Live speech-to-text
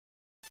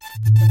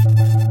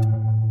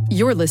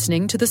You're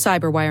listening to the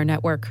Cyberwire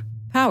Network,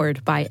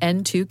 powered by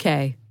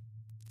N2K.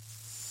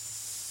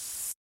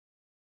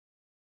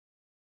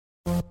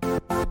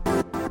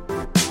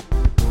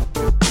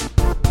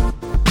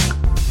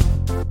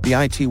 The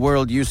IT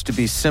world used to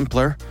be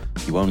simpler.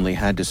 You only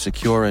had to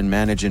secure and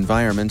manage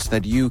environments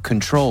that you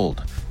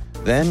controlled.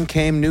 Then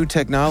came new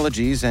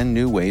technologies and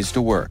new ways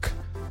to work.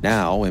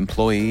 Now,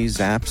 employees,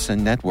 apps,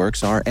 and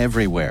networks are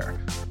everywhere.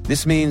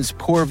 This means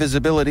poor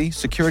visibility,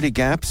 security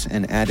gaps,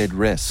 and added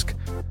risk.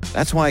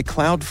 That's why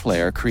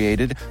Cloudflare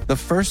created the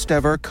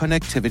first-ever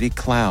connectivity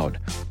cloud.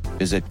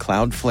 Visit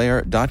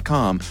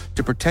cloudflare.com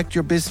to protect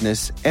your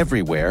business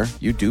everywhere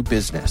you do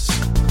business.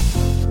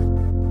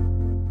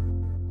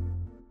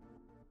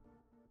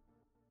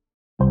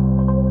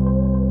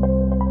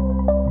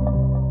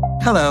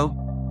 Hello,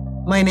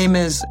 my name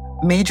is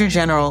Major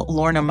General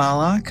Lorna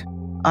Mahlock.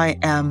 I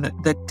am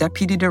the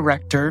Deputy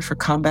Director for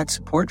Combat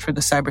Support for the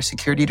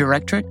Cybersecurity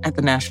Directorate at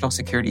the National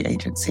Security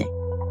Agency.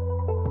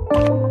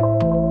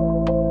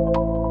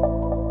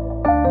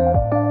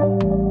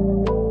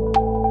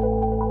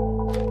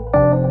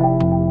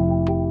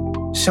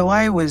 So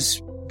I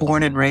was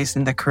born and raised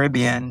in the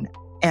Caribbean,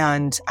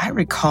 and I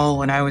recall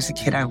when I was a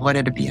kid, I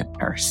wanted to be a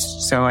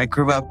nurse. So I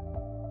grew up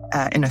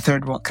in a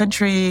third world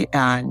country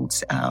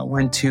and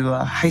went to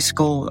a high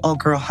school,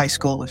 all-girl high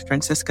school with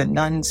Franciscan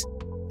nuns.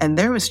 And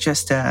there was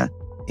just a,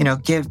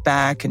 give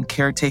back and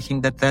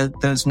caretaking that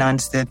those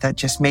nuns did that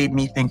just made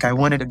me think I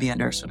wanted to be a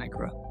nurse when I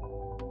grew up.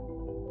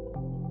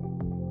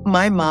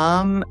 My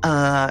mom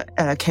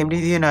came to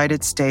the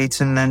United States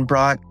and then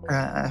brought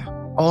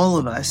all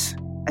of us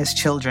as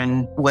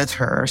children with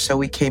her. So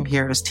we came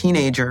here as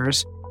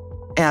teenagers,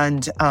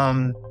 and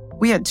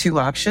we had two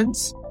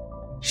options.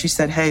 She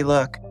said, hey,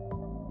 look,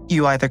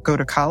 you either go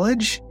to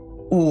college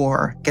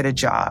or get a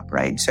job,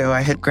 right? So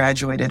I had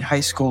graduated high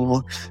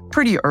school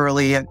pretty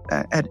early at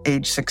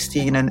age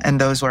 16,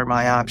 and those were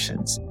my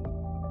options.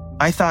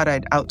 I thought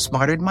I'd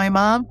outsmarted my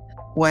mom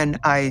when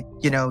I,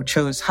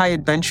 chose high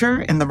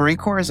adventure in the Marine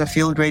Corps as a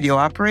field radio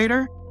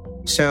operator.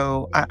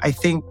 So I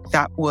think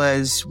that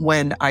was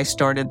when I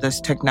started this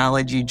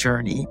technology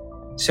journey.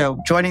 So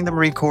joining the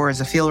Marine Corps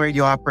as a field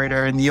radio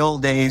operator in the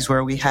old days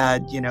where we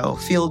had,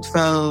 field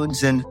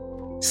phones and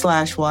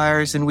slash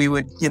wires, and we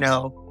would,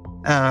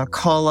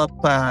 call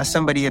up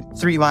somebody at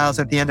 3 miles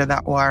at the end of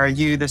that wire.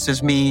 This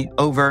is me,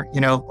 over,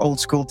 old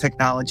school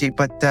technology.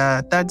 But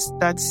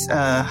that's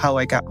how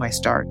I got my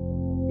start.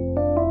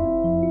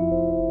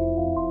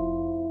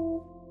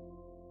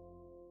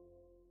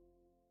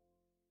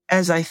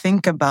 As I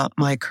think about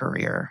my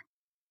career,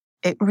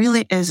 it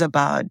really is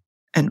about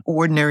an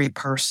ordinary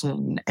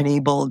person and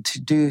able to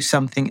do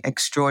something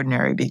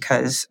extraordinary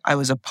because I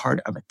was a part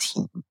of a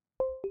team.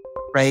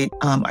 Right?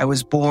 I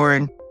was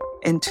born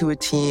into a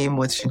team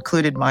which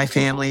included my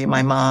family.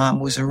 My mom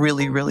was a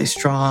really, really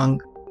strong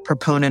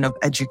proponent of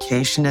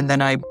education. And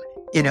then I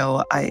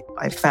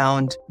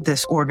found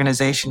this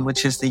organization,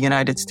 which is the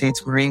United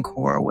States Marine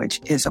Corps,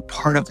 which is a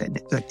part of it,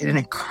 an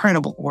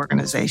incredible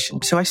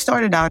organization. So I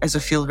started out as a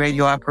field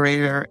radio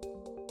operator.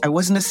 I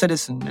wasn't a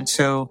citizen. And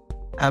so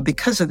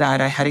because of that,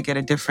 I had to get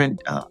a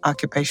different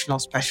occupational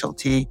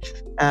specialty.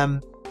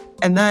 And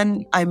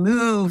then I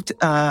moved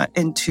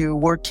into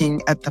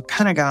working at the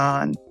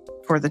Pentagon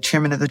for the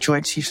chairman of the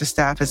Joint Chiefs of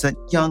Staff as a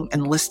young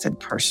enlisted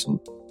person.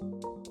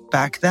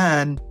 Back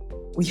then,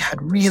 we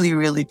had really,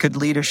 really good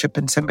leadership,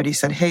 and somebody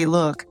said, hey,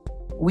 look,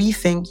 we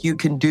think you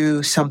can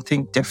do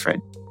something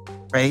different,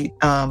 right?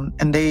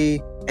 And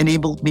they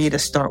enabled me to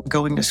start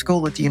going to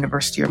school at the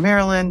University of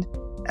Maryland,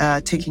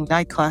 taking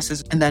night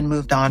classes, and then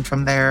moved on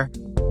from there.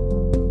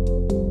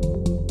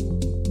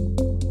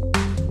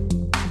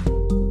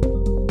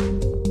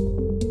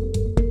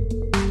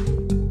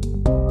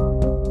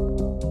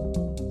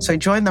 So I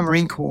joined the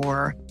Marine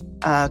Corps,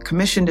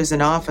 commissioned as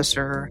an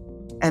officer,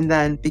 and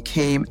then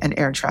became an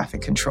air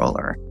traffic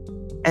controller.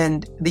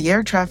 And the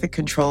air traffic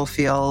control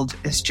field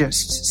is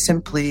just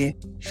simply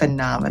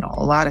phenomenal.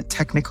 A lot of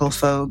technical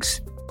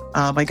folks.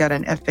 I got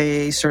an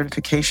FAA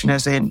certification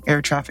as an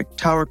air traffic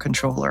tower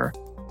controller.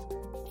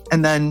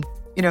 And then,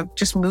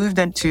 just moved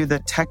into the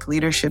tech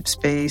leadership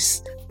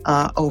space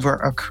over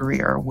a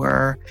career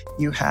where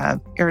you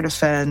have air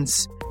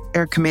defense,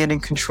 air command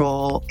and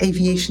control,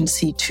 aviation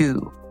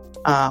C2,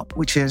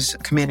 which is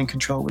command and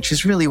control, which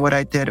is really what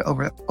I did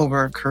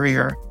over a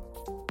career.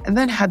 And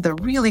then had the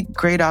really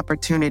great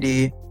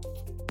opportunity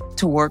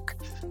to work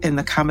in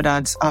the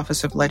Commandant's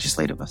Office of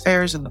Legislative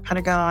Affairs in the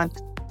Pentagon,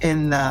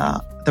 in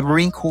the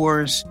Marine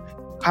Corps'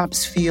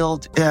 ops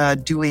field,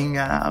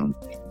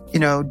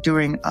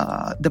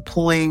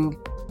 deploying,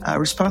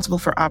 responsible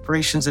for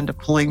operations and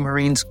deploying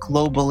Marines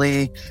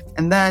globally.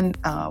 And then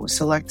was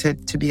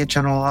selected to be a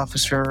general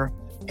officer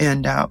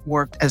and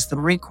worked as the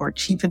Marine Corps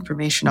Chief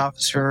Information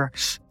Officer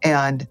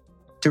and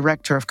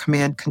Director of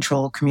Command,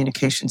 Control,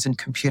 Communications, and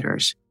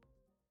Computers.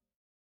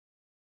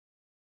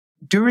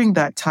 During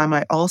that time,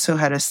 I also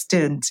had a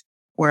stint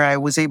where I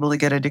was able to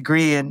get a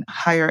degree in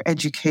higher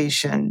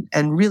education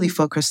and really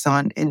focused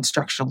on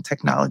instructional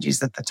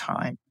technologies at the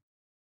time.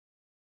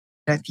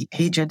 At the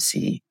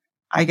agency,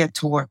 I get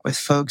to work with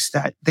folks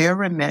that their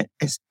remit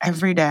is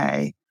every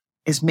day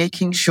is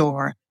making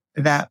sure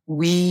that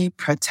we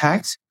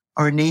protect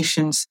our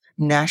nation's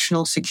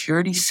national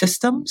security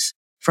systems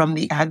from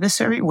the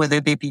adversary,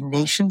 whether they be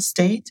nation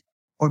state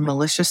or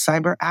malicious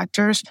cyber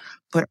actors,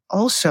 but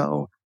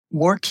also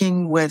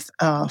working with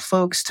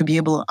folks to be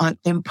able to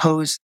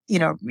impose,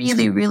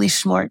 really, really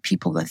smart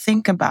people to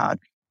think about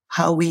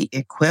how we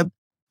equip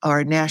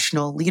our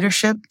national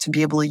leadership to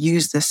be able to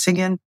use the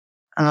SIGINT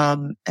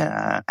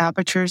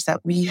apertures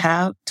that we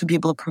have to be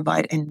able to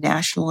provide a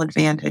national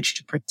advantage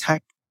to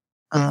protect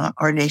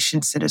our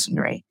nation's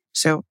citizenry.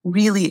 So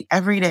really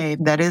every day,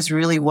 that is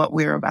really what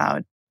we're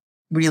about,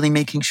 really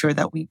making sure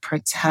that we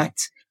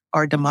protect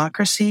our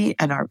democracy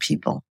and our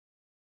people.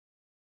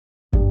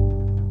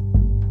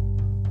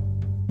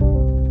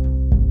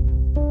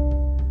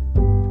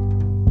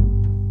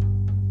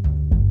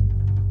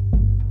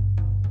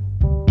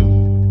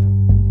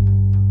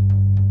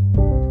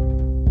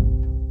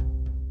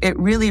 It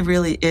really,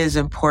 really is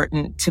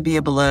important to be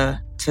able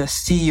to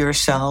see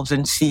yourselves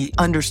and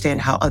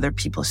understand how other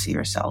people see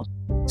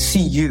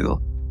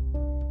you.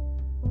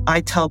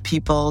 I tell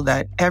people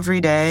that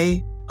every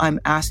day I'm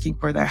asking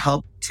for their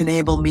help to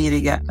enable me to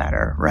get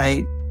better,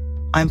 right?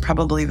 I'm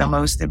probably the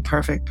most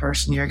imperfect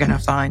person you're going to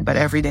find, but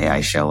every day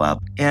I show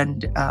up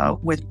and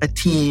with a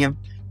team,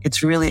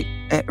 it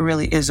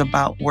really is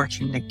about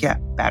working to get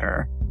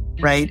better,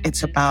 right?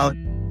 It's about,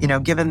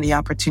 given the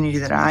opportunity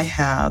that I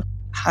have,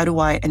 how do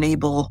I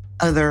enable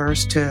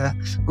others to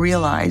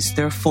realize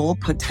their full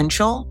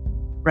potential,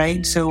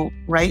 right? So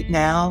right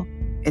now,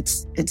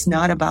 it's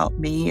not about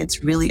me.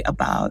 It's really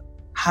about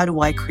how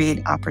do I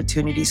create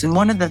opportunities? And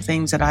one of the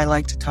things that I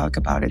like to talk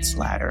about is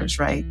ladders,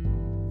 right?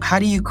 How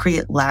do you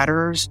create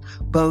ladders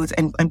both?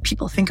 And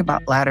people think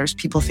about ladders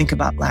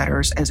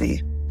as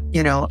a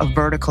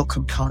vertical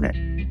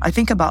component. I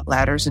think about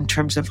ladders in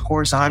terms of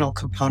horizontal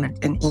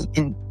component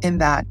in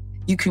that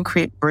you can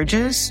create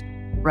bridges,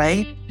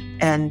 right?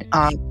 And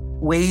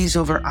ways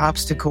over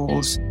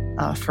obstacles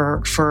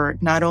for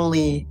not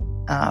only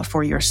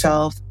for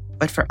yourself,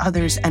 but for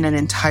others and an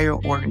entire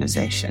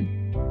organization.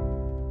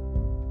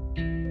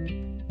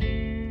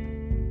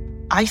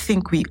 I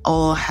think we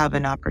all have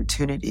an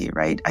opportunity,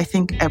 right? I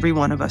think every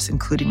one of us,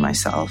 including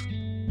myself,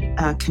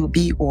 can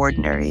be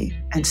ordinary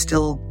and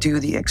still do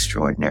the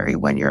extraordinary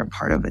when you're a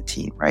part of a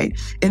team, right?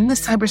 In the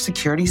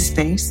cybersecurity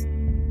space,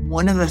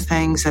 one of the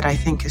things that I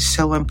think is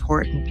so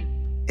important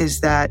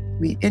is that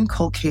we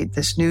inculcate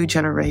this new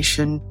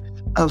generation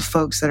of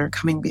folks that are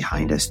coming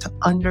behind us to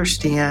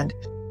understand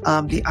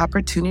the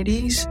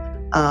opportunities,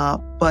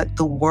 but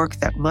the work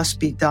that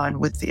must be done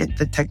with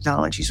the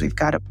technologies. We've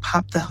got to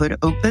pop the hood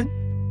open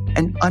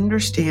and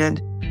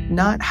understand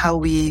not how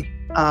we,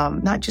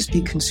 not just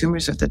be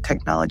consumers of the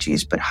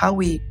technologies, but how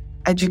we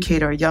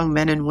educate our young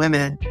men and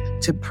women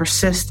to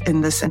persist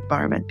in this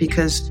environment,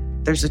 because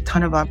there's a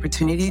ton of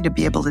opportunity to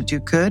be able to do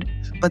good,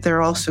 but there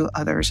are also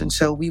others. And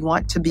so we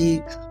want to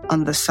be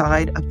on the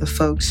side of the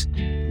folks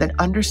that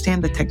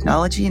understand the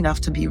technology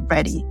enough to be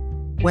ready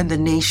when the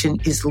nation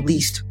is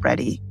least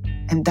ready.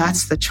 And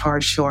that's the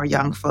charge to our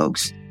young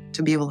folks,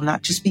 to be able to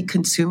not just be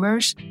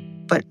consumers,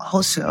 but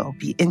also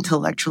be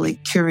intellectually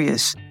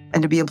curious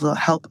and to be able to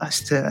help us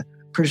to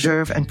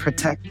preserve and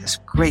protect this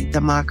great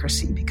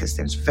democracy, because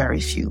there's very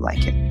few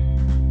like it.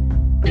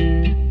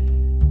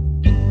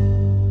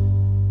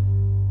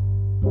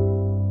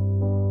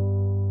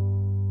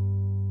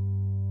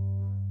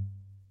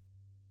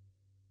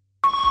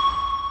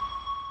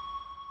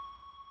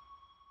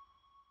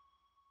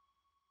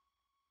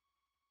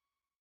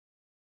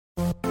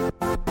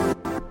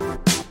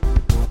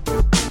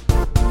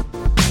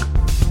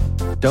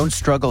 Don't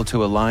struggle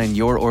to align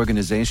your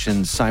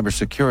organization's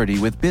cybersecurity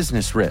with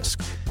business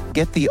risk.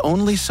 Get the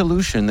only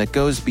solution that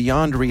goes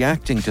beyond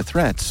reacting to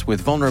threats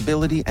with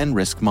vulnerability and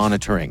risk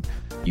monitoring.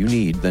 You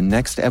need the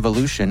next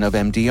evolution of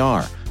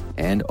MDR,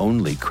 and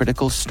only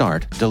Critical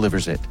Start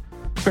delivers it.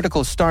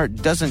 Critical Start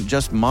doesn't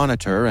just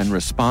monitor and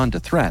respond to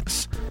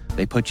threats.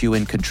 They put you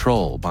in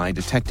control by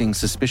detecting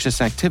suspicious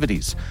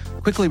activities,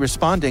 quickly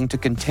responding to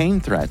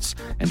contain threats,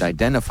 and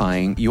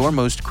identifying your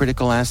most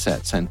critical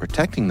assets and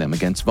protecting them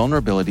against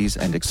vulnerabilities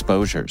and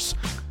exposures.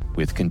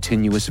 With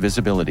continuous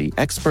visibility,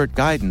 expert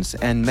guidance,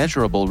 and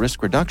measurable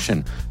risk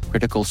reduction,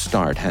 Critical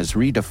Start has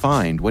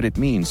redefined what it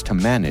means to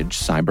manage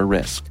cyber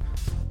risk.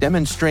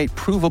 Demonstrate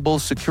provable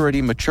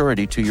security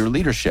maturity to your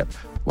leadership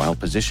while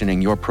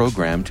positioning your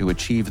program to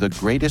achieve the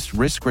greatest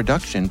risk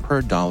reduction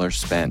per dollar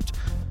spent.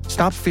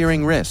 Stop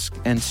fearing risk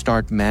and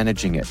start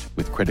managing it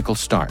with Critical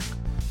Start.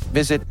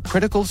 Visit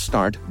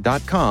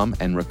criticalstart.com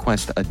and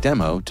request a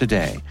demo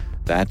today.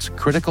 That's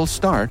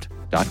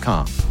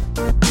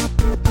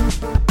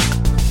criticalstart.com.